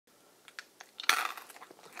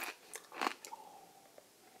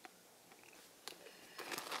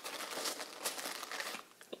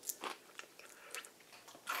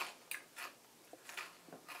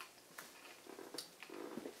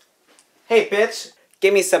Hey, bitch,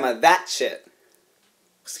 give me some of that shit.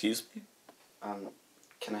 Excuse me?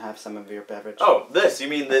 Can I have some of your beverage? Oh, this. You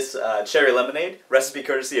mean this cherry lemonade? Recipe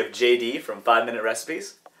courtesy of JD from 5 Minute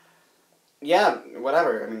Recipes? Yeah,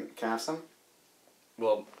 whatever. I mean, can I have some?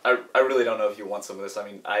 Well, I really don't know if you want some of this. I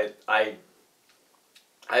mean, I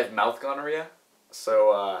have mouth gonorrhea,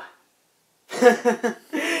 so,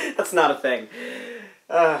 That's not a thing.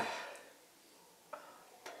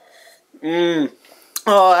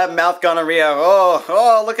 Oh, I have mouth gonorrhea.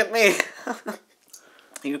 Oh, look at me.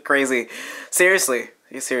 You crazy. Seriously.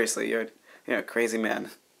 You're a crazy man.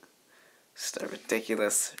 Just a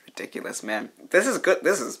ridiculous man. This is good.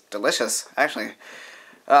 This is delicious, actually.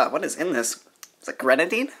 What is in this? Is it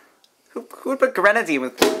grenadine? Who would put grenadine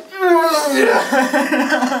with...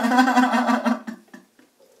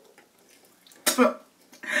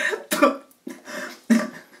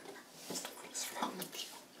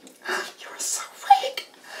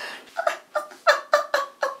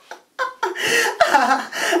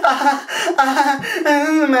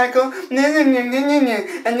 Michael, fuck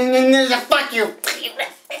you.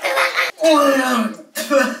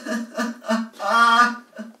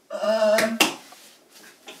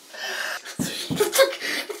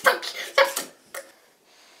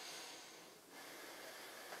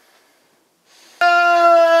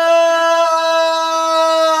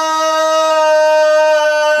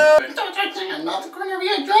 Not the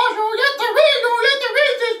Gonorrhea, Josh. You have to read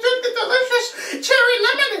this. Drink the delicious cherry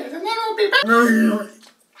lemonade, and then it'll be better.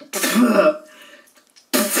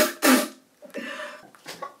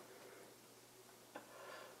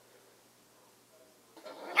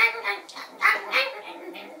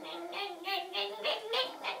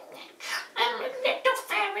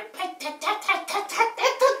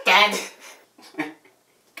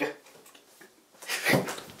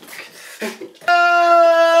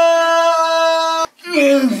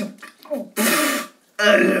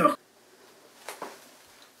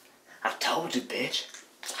 I told you, bitch.